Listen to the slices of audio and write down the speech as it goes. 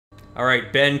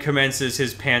Alright, Ben commences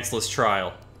his pantsless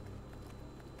trial.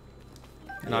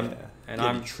 And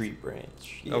I'm a tree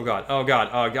branch. Oh god, oh god,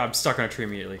 oh god, I'm stuck on a tree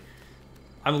immediately.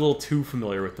 I'm a little too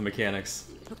familiar with the mechanics.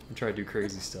 I'm trying to do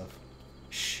crazy stuff.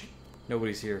 Shh,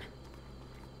 nobody's here.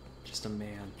 Just a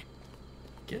man.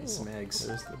 Getting some eggs.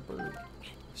 There's the bird.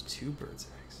 There's 2 birds'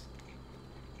 eggs.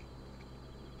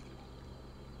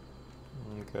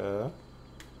 Okay.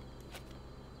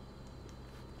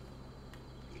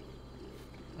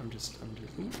 I'm just...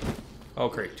 Oh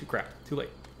great, too late.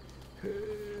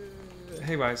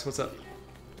 Hey guys, what's up?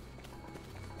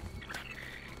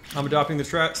 I'm adopting the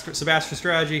Sebastian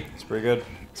strategy. It's pretty good.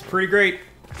 It's pretty great.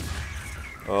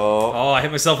 Oh. Oh, I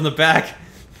hit myself in the back.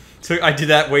 I did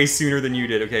that way sooner than you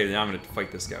did. Okay, now I'm gonna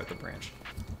fight this guy with the branch.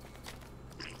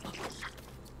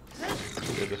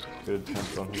 Good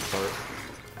attempt on his part.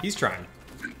 He's trying.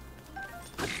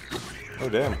 Oh,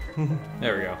 damn.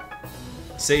 There we go.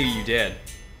 Say you did.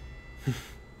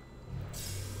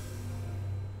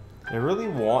 I really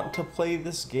want to play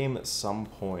this game at some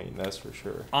point, that's for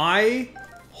sure. I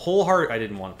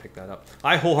didn't want to pick that up.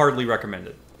 I wholeheartedly recommend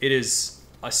it. It is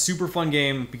a super fun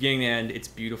game, beginning to end. It's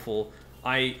beautiful.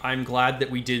 I'm glad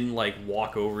that we didn't like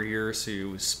walk over here so it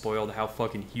was spoiled how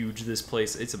fucking huge this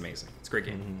place. It's amazing. It's a great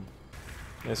game.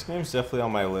 Mm-hmm. This game's definitely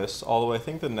on my list, although I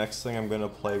think the next thing I'm gonna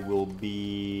play will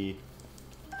be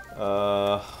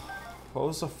what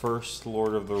was the first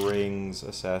Lord of the Rings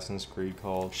Assassin's Creed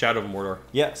called? Shadow of Mordor.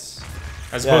 Yes.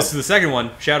 As opposed to the second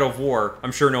one, Shadow of War.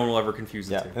 I'm sure no one will ever confuse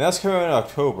the two. And that's coming out in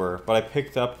October, but I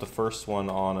picked up the first one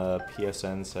on a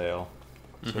PSN sale,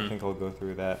 so I think I'll go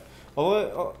through that.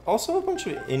 Although, also a bunch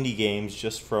of indie games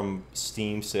just from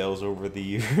Steam sales over the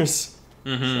years.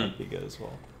 So that'd be good as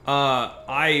well.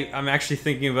 I'm actually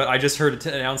thinking about... I just heard it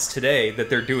announced today that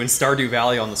they're doing Stardew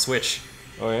Valley on the Switch.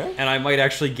 Oh, yeah? And I might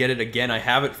actually get it again. I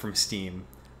have it from Steam.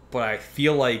 But I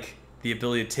feel like the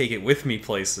ability to take it with me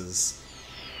places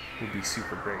would be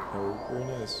super great. Oh, very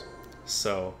nice.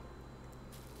 So,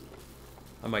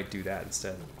 I might do that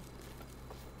instead.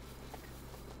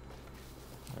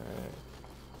 Alright.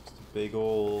 Just a big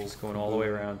old... Just going all the way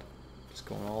around. Just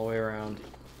going all the way around.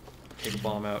 Take a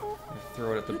bomb out. And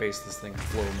throw it at the base of this thing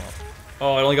and blow them up.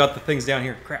 Oh, I only got the things down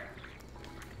here. Crap.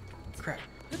 Crap.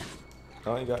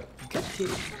 Oh, you got two.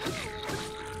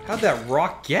 How'd that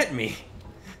rock get me?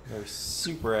 They're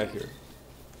super accurate.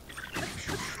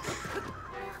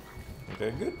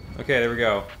 Okay, good. Okay, there we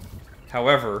go.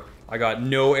 However, I got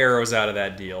no arrows out of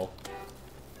that deal.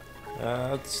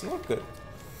 It's not good.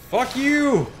 Fuck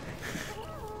you!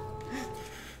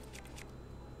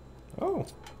 Oh,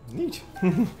 neat.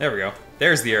 There we go.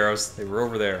 There's the arrows. They were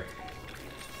over there.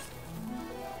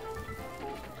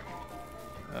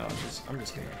 Oh, I'm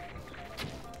just gonna...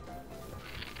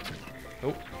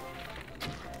 Oh.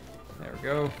 There we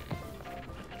go.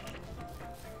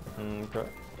 Okay.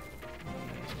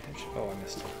 Oh, I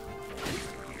missed.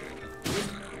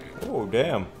 Oh,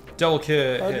 damn. Double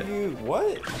kill. How do you...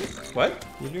 What? What?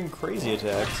 You're doing crazy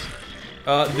attacks.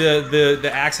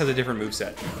 The axe has a different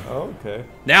moveset. Oh, okay.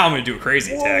 Now I'm gonna do a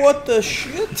crazy attack. What the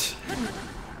shit?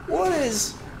 What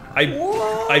is...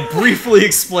 What? I briefly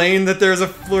explained that there's a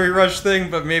flurry rush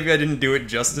thing, but maybe I didn't do it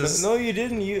justice. No, you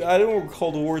didn't. I don't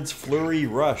recall the words flurry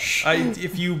rush. I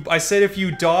said if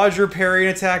you dodge or parry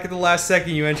an attack at the last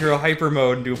second, you enter a hyper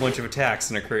mode and do a bunch of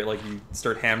attacks, and you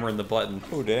start hammering the button.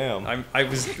 Oh damn!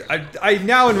 I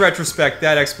now in retrospect,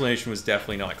 that explanation was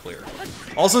definitely not clear.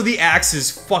 Also, the axe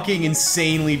is fucking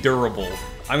insanely durable.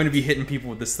 I'm gonna be hitting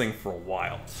people with this thing for a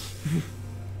while.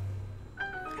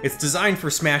 It's designed for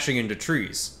smashing into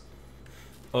trees.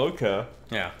 Okay.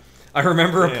 Yeah. I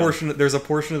remember there's a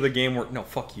portion of the game where... No,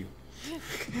 fuck you.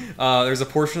 There's a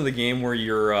portion of the game where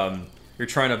you're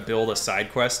trying to build a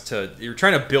side quest you're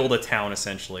trying to build a town,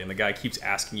 essentially, and the guy keeps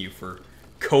asking you for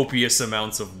copious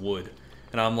amounts of wood.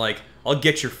 And I'm like, I'll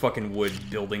get your fucking wood,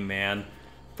 building man.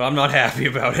 But I'm not happy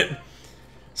about it.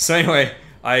 So anyway,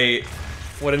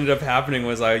 what ended up happening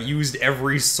was I used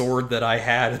every sword that I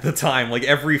had at the time, like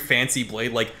every fancy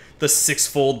blade, like the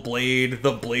six-fold blade,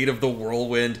 the blade of the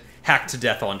whirlwind, hacked to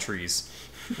death on trees.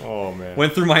 Oh, man.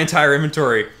 Went through my entire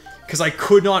inventory, because I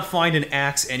could not find an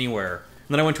axe anywhere.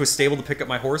 And then I went to a stable to pick up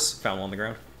my horse, found one on the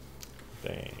ground.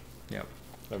 Dang. Yep.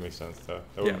 That makes sense, though.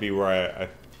 That would be where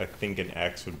I think an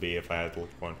axe would be if I had to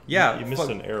look for one. Yeah. You missed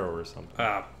an arrow or something.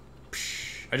 I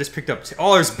just picked up...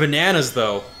 Oh, there's bananas,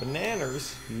 though.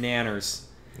 Bananas? Nanners.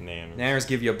 Nanners. Nanners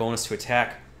give you a bonus to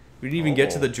attack. We didn't even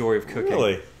get to the joy of cooking.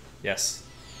 Really? Yes.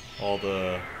 All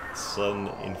the sudden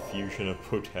infusion of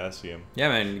potassium. Yeah,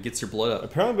 man, it gets your blood up.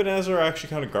 Apparently bananas are actually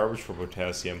kind of garbage for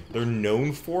potassium. They're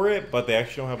known for it, but they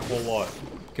actually don't have a whole lot.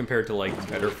 Compared to, like,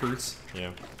 better fruits.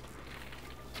 Yeah.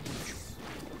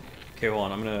 Okay,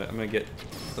 hold on. I'm gonna get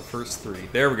the first 3.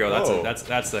 There we go.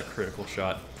 That's the critical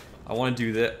shot. I want to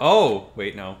do this. Oh,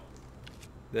 wait, no.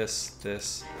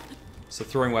 This. So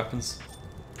throwing weapons.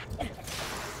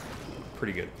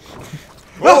 Pretty good.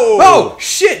 Whoa! Oh,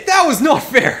 shit! That was not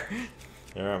fair!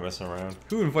 You're not messing around.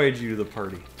 Who invited you to the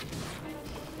party?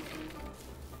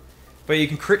 But you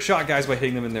can crit shot guys by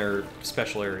hitting them in their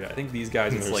special area. I think these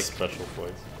guys, it's like... special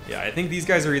place. Yeah, I think these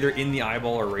guys are either in the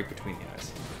eyeball or right between the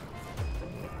eyes.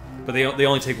 But they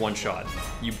only take 1 shot.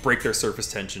 You break their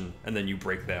surface tension, and then you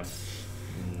break them.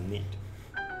 Neat.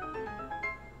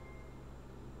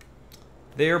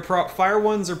 Fire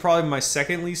ones are probably my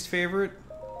second least favorite.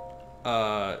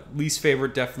 Least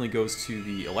favorite definitely goes to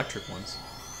the electric ones.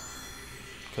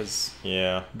 Because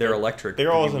they're electric.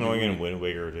 They're always annoying in Wind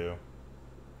Waker too.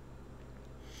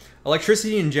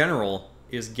 Electricity in general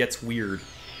gets weird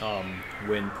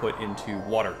when put into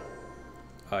water.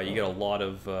 You get a lot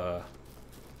of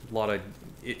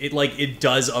it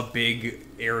does a big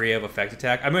area of effect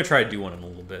attack. I'm gonna try to do one in a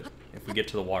little bit if we get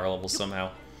to the water level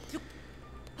somehow.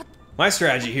 My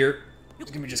strategy here is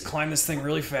gonna be just climb this thing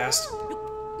really fast.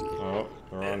 Oh,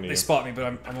 they're on you. They spot me, but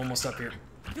I'm almost up here.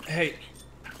 Hey.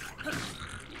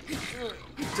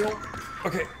 Don't.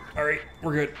 Okay. All right.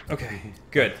 We're good. Okay.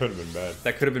 Good. Could have been bad.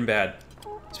 That could have been bad,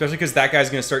 especially because that guy's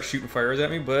gonna start shooting fires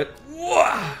at me. But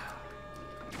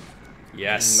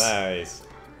yes. Nice.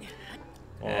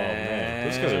 Oh man,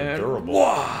 those guys are durable.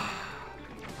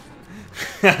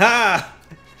 Haha.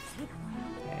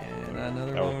 And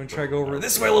another one. I'm gonna try to go over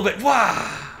this way a little bit.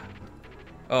 Wah!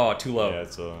 Oh, too low. Yeah,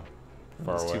 it's far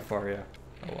It's away. too far, yeah.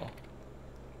 Oh well.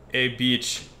 A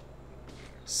beach.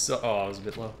 So, oh, it was a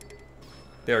bit low.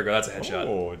 There we go. That's a headshot.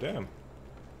 Oh, damn.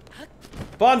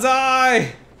 Bonsai!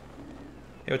 Hey,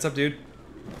 what's up, dude?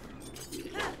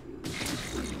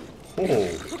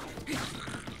 Oh.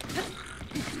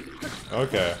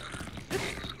 Okay.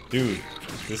 Dude,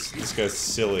 this guy's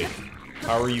silly.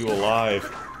 How are you alive?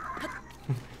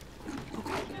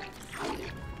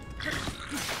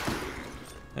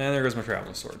 And there goes my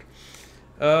traveling sword.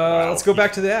 Wow, Let's go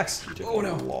back to the axe. Oh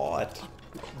no. A lot.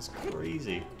 That's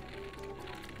crazy.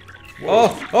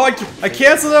 Whoa. Oh, I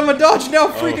canceled on my dodge. Now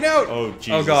I'm freaking out. Oh,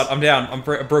 Jesus. Oh, God. I'm down. I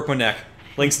broke my neck.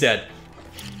 Link's dead.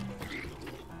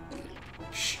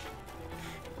 Shh.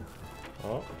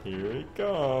 Oh, here he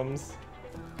comes.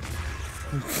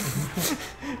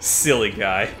 Silly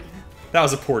guy. That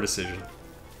was a poor decision.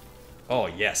 Oh,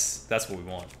 yes. That's what we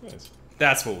want. Nice.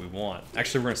 That's what we want.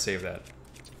 Actually, we're going to save that.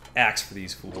 Axe for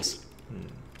these fools.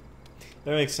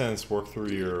 That makes sense. Work through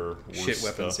your Shit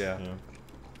weapons, stuff. yeah.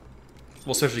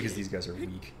 Well, especially because these guys are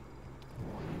weak.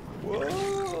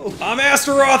 Whoa! I'm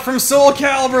Astaroth from Soul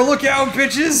Calibur. Look out,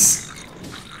 bitches!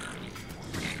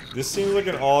 This seems like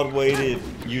an odd way to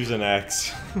use an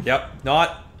axe. Yep,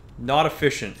 not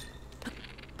efficient.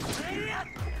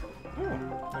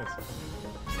 Oh, nice.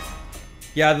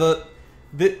 Yeah,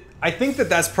 I think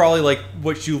that's probably like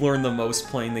what you learn the most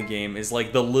playing the game is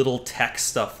like the little tech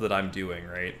stuff that I'm doing,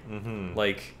 right? Mm-hmm.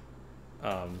 Like,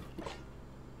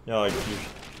 yeah, like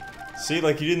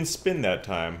you didn't spin that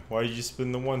time. Why did you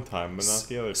spin the one time but not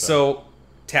the other time? So,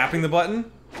 tapping the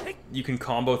button, you can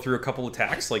combo through a couple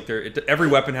attacks. Like every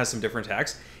weapon has some different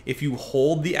attacks. If you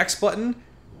hold the X button,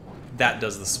 that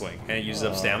does the swing and it uses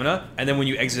up stamina. And then when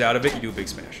you exit out of it, you do a big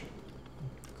smash.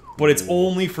 But it's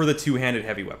only for the two-handed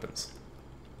heavy weapons.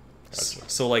 Gotcha.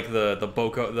 So like the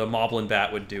Boko, the Moblin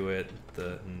Bat would do it.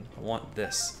 I want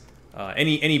this.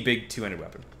 Any big two-handed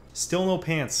weapon. Still no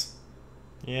pants.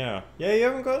 Yeah. Yeah, you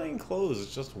haven't got any clothes.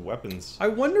 It's just weapons. I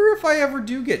wonder if I ever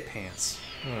do get pants.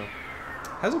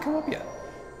 Hasn't come up yet.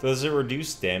 Does it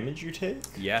reduce damage you take?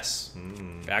 Yes.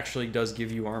 It actually does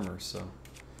give you armor, so...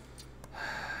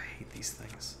 I hate these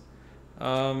things.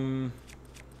 I'm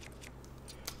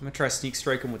gonna try sneak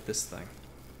strike him with this thing.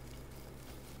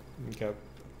 Okay.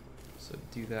 So to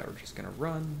do that, we're just gonna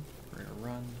run. We're gonna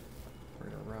run. We're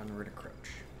gonna run. We're gonna crouch.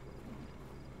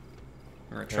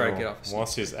 We're gonna try to get off.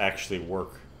 Once these actually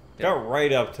work. Yep. Got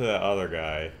right up to that other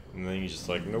guy, and then he's just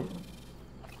like, nope.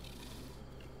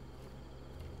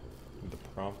 The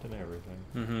prompt and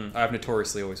everything. I've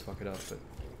notoriously always fuck it up, but...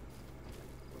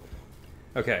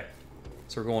 Okay.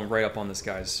 So we're going right up on this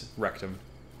guy's rectum.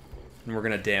 And we're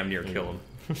gonna damn near kill him.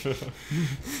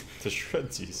 To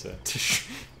shreds, you said.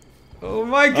 Oh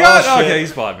my god! Oh, okay, he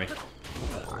spotted me.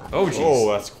 Oh, jeez.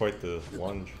 Oh, that's quite the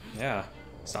lunge. Yeah.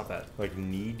 Stop that. Like,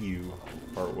 need you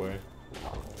part way.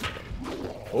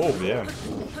 Oh, yeah.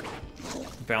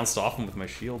 Bounced off him with my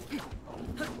shield.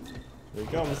 Here he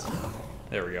comes.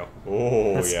 There we go.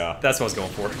 Oh, yeah. That's what I was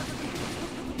going for.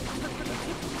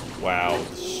 Wow.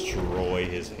 Destroy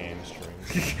his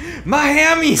hamstrings. My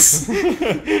hammies!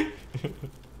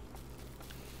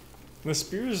 The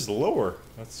spear is lower.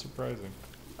 That's surprising.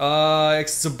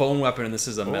 It's a bone weapon, and this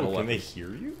is a metal weapon. Can they hear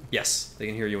you? Yes, they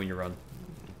can hear you when you run.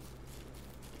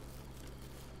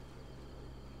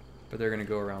 But they're gonna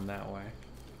go around that way.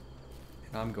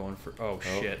 And I'm going for... Oh,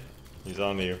 shit. He's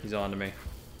on to you. He's on to me.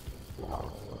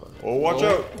 Oh, watch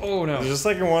out! Oh, no. There's a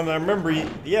second one. I remember.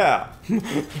 Yeah.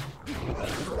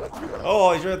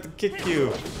 Oh, he tried to kick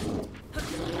you.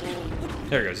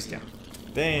 There he goes. He's down.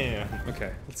 Damn.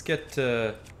 Okay, let's get...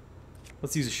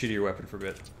 let's use a shittier weapon for a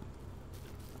bit.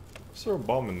 Just throw a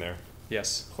bomb in there.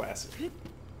 Yes. Classic.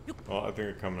 Well, I think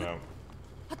they're coming out.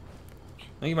 I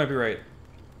think you might be right.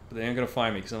 But they ain't gonna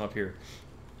find me because I'm up here.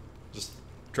 Just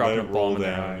dropping a bomb in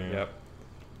down, their eye. yeah. Yep.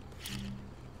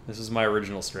 This is my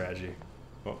original strategy.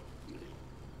 Oh,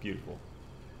 beautiful.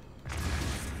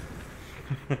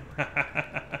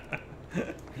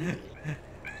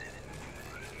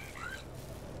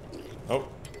 Oh,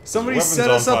 somebody set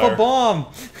us up a bomb.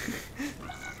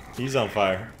 He's on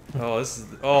fire. Oh, this is.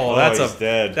 Oh, that's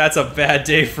dead. That's a bad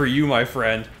day for you, my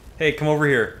friend. Hey, come over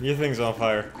here. Your thing's on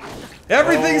fire.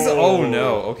 Everything's. Oh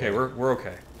no. Okay, we're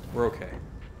okay. We're okay.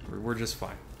 We're just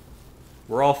fine.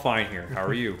 We're all fine here. How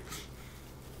are you?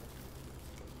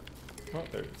 Oh,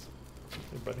 there it is.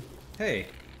 Hey, buddy. Hey,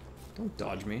 don't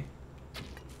dodge me.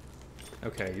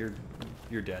 Okay,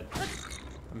 you're dead.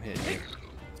 I'm hitting you.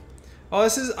 Oh,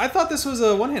 this is. I thought this was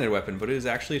a one-handed weapon, but it is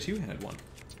actually a two-handed one.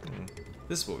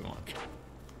 This is what we want.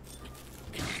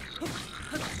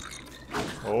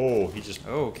 Oh, he just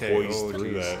poised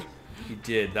through that. He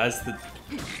did. That's the.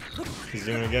 He's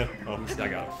doing it again. Oh, I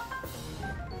got him.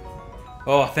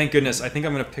 Oh, thank goodness. I think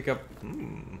I'm gonna pick up.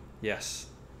 Yes.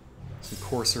 Some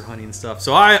coarser honey and stuff.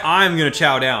 So I'm gonna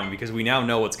chow down because we now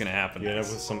know what's gonna happen. You end up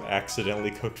with some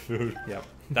accidentally cooked food. Yep.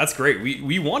 That's great.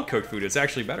 We want cooked food. It's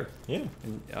actually better. Yeah.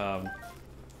 And,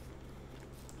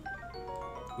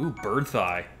 ooh, bird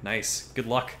thigh. Nice. Good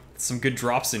luck. Some good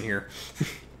drops in here.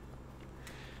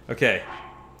 Okay.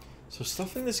 So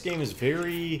stuff in this game is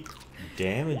very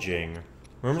damaging.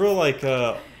 Remember, like,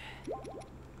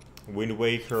 Wind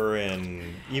Waker and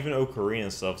even Ocarina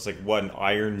and stuff, it's like, what, an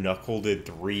Iron Knuckle did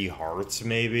 3 hearts,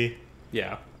 maybe?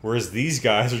 Yeah. Whereas these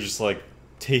guys are just, like,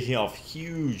 taking off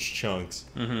huge chunks.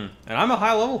 And I'm a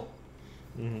high level.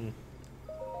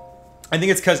 I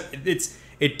think it's because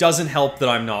it doesn't help that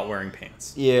I'm not wearing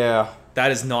pants. Yeah.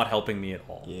 That is not helping me at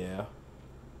all. Yeah.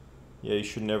 Yeah, you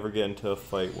should never get into a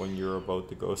fight when you're about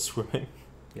to go swimming.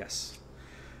 Yes.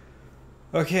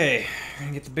 Okay, we're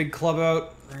gonna get the big club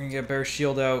out. We're gonna get Bear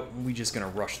Shield out. We just gonna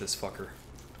rush this fucker.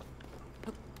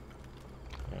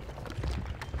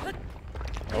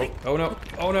 Oh. Oh no.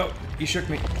 Oh no. He shook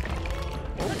me.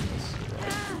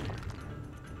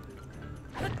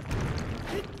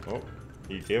 Oh,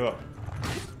 he gave up.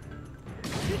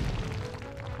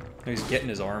 He's getting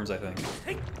his arms, I think.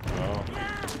 Oh.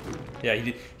 Yeah,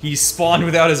 he did. He spawned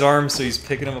without his arms, so he's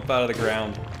picking them up out of the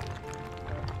ground.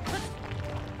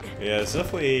 Yeah, it's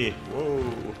definitely...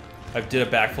 Whoa. I did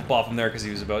a backflip off him there because he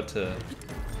was about to...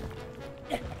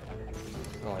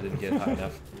 Oh, I didn't get high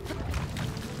enough.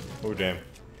 Oh, damn.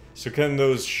 So can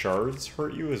those shards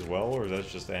hurt you as well, or is that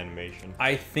just animation?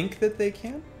 I think that they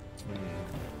can.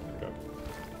 Okay.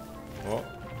 Well,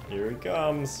 here he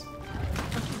comes.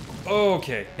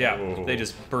 Okay, yeah, Whoa. they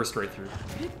just burst right through.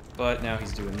 But now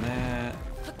he's doing that.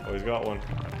 Oh, he's got one.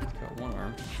 He's got one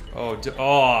arm. Oh,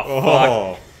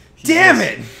 Oh, fuck. Damn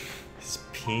it! His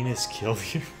penis killed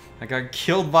you. I got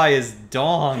killed by his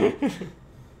dong.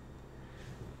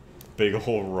 Big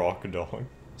old rock dog.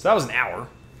 So that was an hour.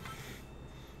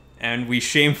 And we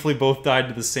shamefully both died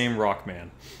to the same rockman.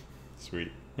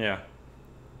 Sweet. Yeah.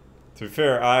 To be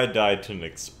fair, I died to an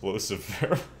explosive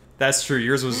barrel. That's true.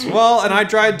 Yours was... Well, and I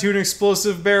died to an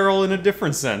explosive barrel in a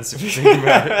different sense, if you think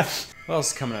about it. What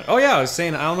else is coming out? Oh, yeah, I was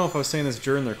saying... I don't know if I was saying this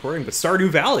during the recording, but Stardew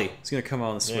Valley is going to come out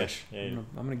on the Switch. Yeah, I'm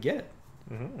going to get it.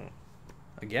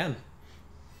 Again.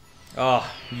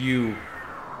 Oh, you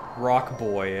rock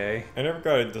boy, eh? I never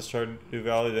got into Stardew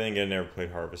Valley, then again, I never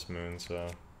played Harvest Moon, so...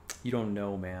 You don't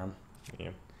know, man. Yeah.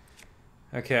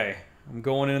 Okay. I'm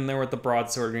going in there with the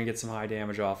broadsword, gonna get some high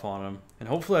damage off on him. And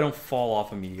hopefully I don't fall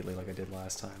off immediately like I did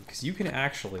last time. Because you can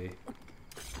actually...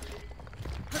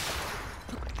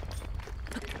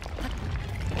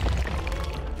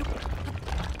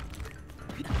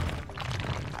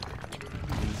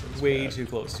 Way too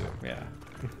close to him, yeah.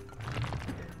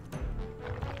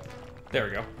 There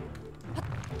we go.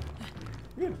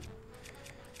 Good.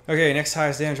 Okay, next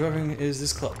highest damage weapon is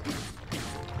this club.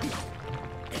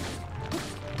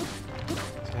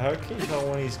 So how can you tell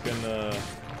when he's gonna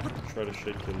try to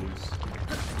shake you loose?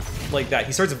 Like that.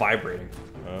 He starts vibrating.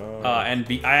 Oh. I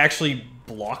actually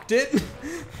blocked it.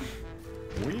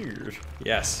 Weird.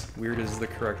 Yes, weird is the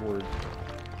correct word.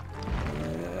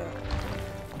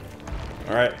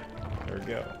 Alright, there we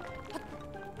go.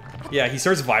 Yeah, he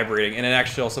starts vibrating, and it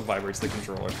actually also vibrates the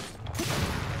controller.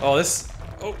 Oh, this...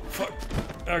 Oh, fuck.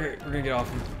 Okay, we're gonna get off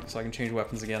him so I can change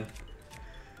weapons again.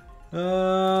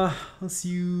 Let's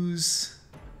use...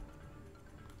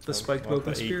 the spiked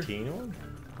broken spear. 18 one?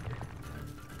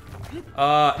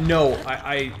 No,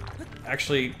 I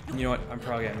actually, you know what? I'm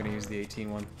gonna use the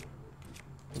 18 one.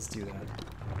 Let's do that.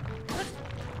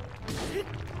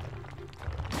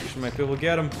 Actually, might be able to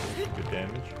get him. Good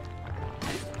damage.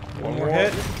 One more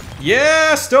hit.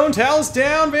 Yeah, Stone Towel's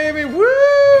down, baby.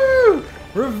 Woo!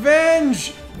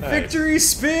 Revenge! Nice. Victory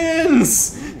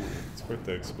spins! Ooh, it's worth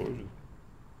the explosion.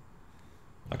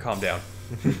 I'll calm down.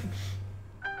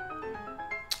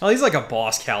 Oh, he's like a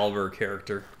boss caliber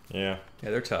character. Yeah.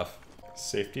 Yeah, they're tough.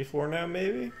 Safety floor now,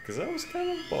 maybe? Because that was kind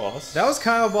of a boss. That was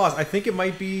kind of a boss. I think it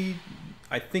might be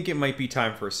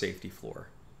time for a safety floor.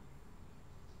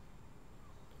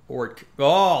 Or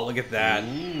oh, look at that.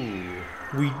 Ooh.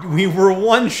 We were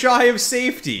one shy of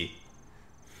safety.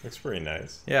 Looks pretty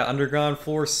nice. Yeah, underground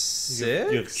floor 6,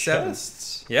 You have 7.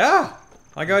 chests. Yeah,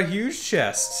 I got huge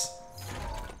chests.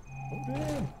 Oh,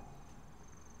 damn.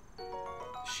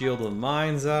 Shield of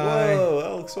Mind's Eye. Whoa,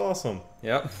 that looks awesome.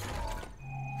 Yep.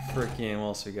 Freaking, what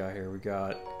else we got here? We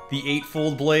got the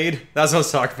eightfold blade. That's what I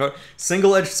was talking about.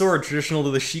 Single-edged sword traditional to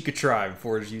the Sheikah tribe,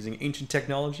 forged using ancient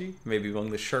technology, maybe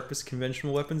among the sharpest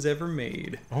conventional weapons ever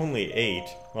made. Only 8.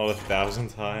 Well, 1,000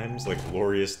 times, like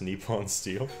glorious Nippon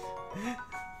steel.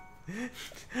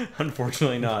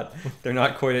 Unfortunately not. They're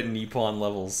not quite at Nippon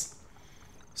levels.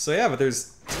 So yeah, but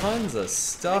there's tons of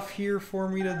stuff here for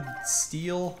me to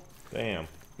steal. Damn.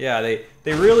 Yeah,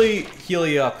 they really heal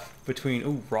you up between...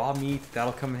 Ooh, raw meat.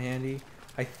 That'll come in handy.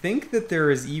 I think that there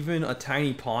is even a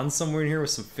tiny pond somewhere in here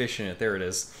with some fish in it. There it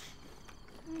is.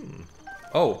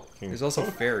 Oh, there's also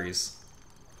fairies.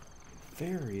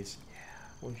 Fairies? Yeah.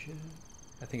 Holy shit.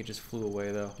 I think it just flew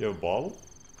away, though. You have a bottle?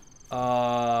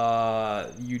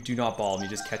 You do not ball them. You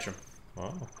just catch them.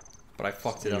 Oh. But I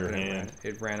fucked it up and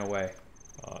it ran away.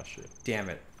 Oh, shit. Damn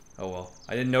it. Oh, well.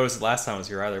 I didn't notice it last time I was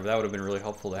here either, but that would have been really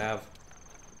helpful to have.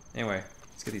 Anyway,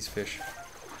 let's get these fish.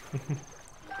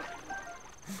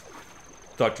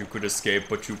 Thought you could escape,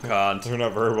 but you can't. They're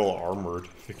not very well armored.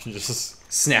 You can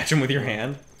just... Snatch them with your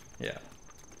hand? Yeah.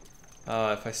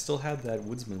 If I still had that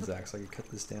woodsman's axe, I could cut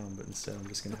this down, but instead I'm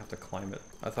just gonna have to climb it.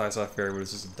 I thought I saw a fairy, but it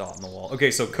was just a dot in the wall.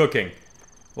 Okay, so cooking.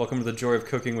 Welcome to the joy of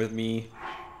cooking with me.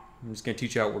 I'm just gonna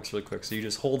teach you how it works really quick. So you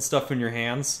just hold stuff in your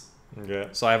hands. Okay.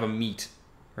 So I have a meat,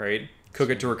 right? Cook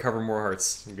it to recover more hearts.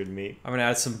 Some good meat. I'm gonna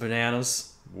add some bananas.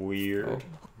 Weird,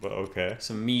 but okay.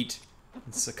 Some meat.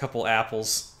 It's a couple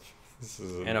apples. This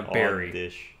is and a berry. odd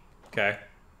dish. Okay.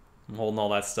 I'm holding all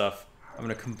that stuff. I'm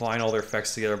gonna combine all their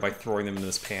effects together by throwing them in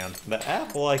this pan. The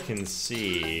apple I can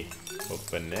see, but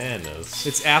bananas.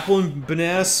 It's apple and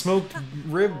banana smoked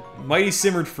rib, mighty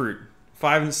simmered fruit.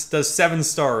 5 does 7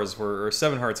 stars, or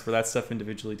 7 hearts, where that stuff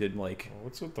individually did like.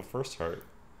 What's with the first heart?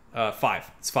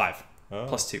 5. It's 5 Oh.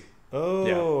 plus 2. Oh,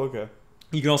 Yeah. okay.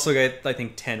 You can also get, I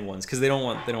think, 10 ones because they don't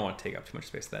want to take up too much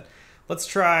space. That. Let's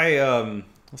try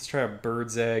a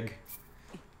bird's egg.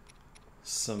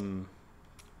 Some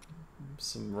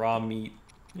raw meat.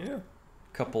 Yeah.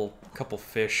 Couple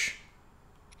fish.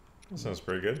 That sounds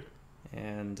pretty good.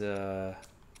 And I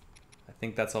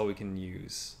think that's all we can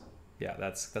use. Yeah,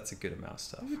 that's a good amount of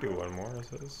stuff. You do one more.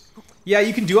 This. Yeah,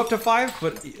 you can do up to 5,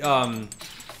 but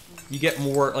you get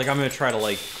more. Like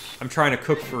I'm trying to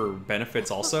cook for benefits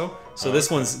also. So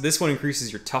this one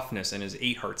increases your toughness and is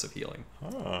 8 hearts of healing.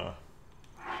 Ah.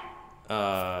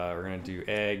 We're gonna do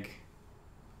egg,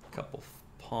 a couple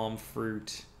palm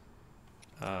fruit.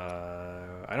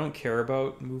 I don't care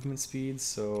about movement speed,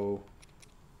 so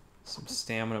some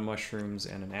stamina mushrooms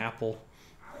and an apple.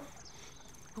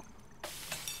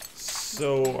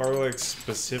 So are like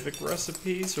specific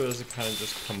recipes, or does it kind of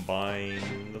just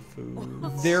combine the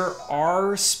foods? There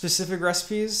are specific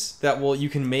recipes that you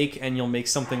can make, and you'll make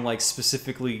something like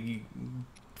specifically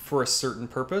for a certain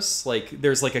purpose. Like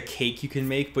there's like a cake you can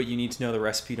make, but you need to know the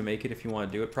recipe to make it if you want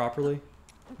to do it properly.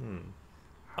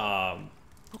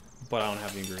 But I don't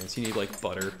have the ingredients. You need like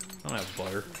butter. I don't have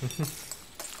butter.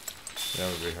 That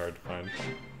would be hard to find.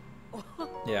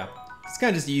 Yeah. It's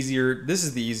kind of just easier. This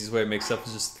is the easiest way to make stuff,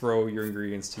 is just throw your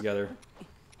ingredients together.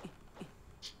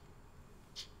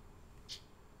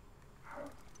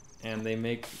 And they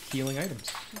make healing items.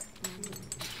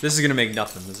 This is going to make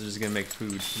nothing. This is just going to make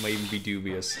food. It might even be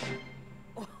dubious.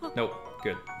 Nope.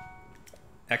 Good.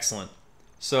 Excellent.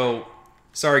 So,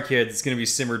 sorry kids, it's going to be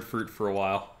simmered fruit for a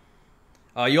while.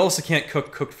 You also can't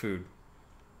cook cooked food.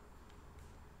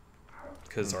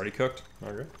 Because it's already cooked.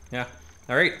 Okay. Yeah.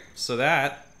 Alright, so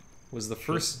that was the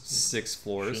first 6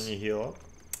 floors. Shouldn't you heal up?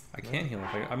 I can't heal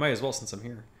up. I might as well since I'm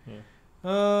here.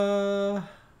 Yeah.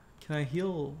 Can I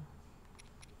heal?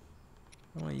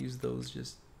 I want to use those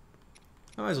just...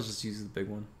 I might as well just use the big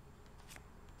one.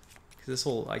 Because this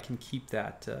will... I can keep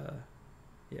that...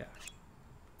 yeah.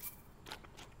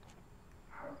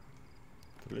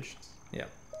 Delicious. Yeah.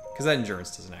 Because that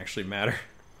endurance doesn't actually matter.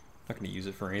 I'm not going to use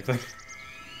it for anything.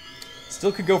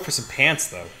 Still could go for some pants,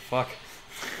 though. Fuck.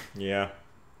 Yeah.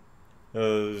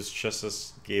 Those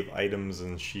chests gave items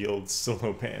and shields, still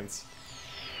no pants.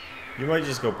 You might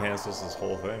just go pantsless this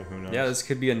whole thing, who knows? Yeah, this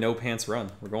could be a no pants run.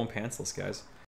 We're going pantsless, guys.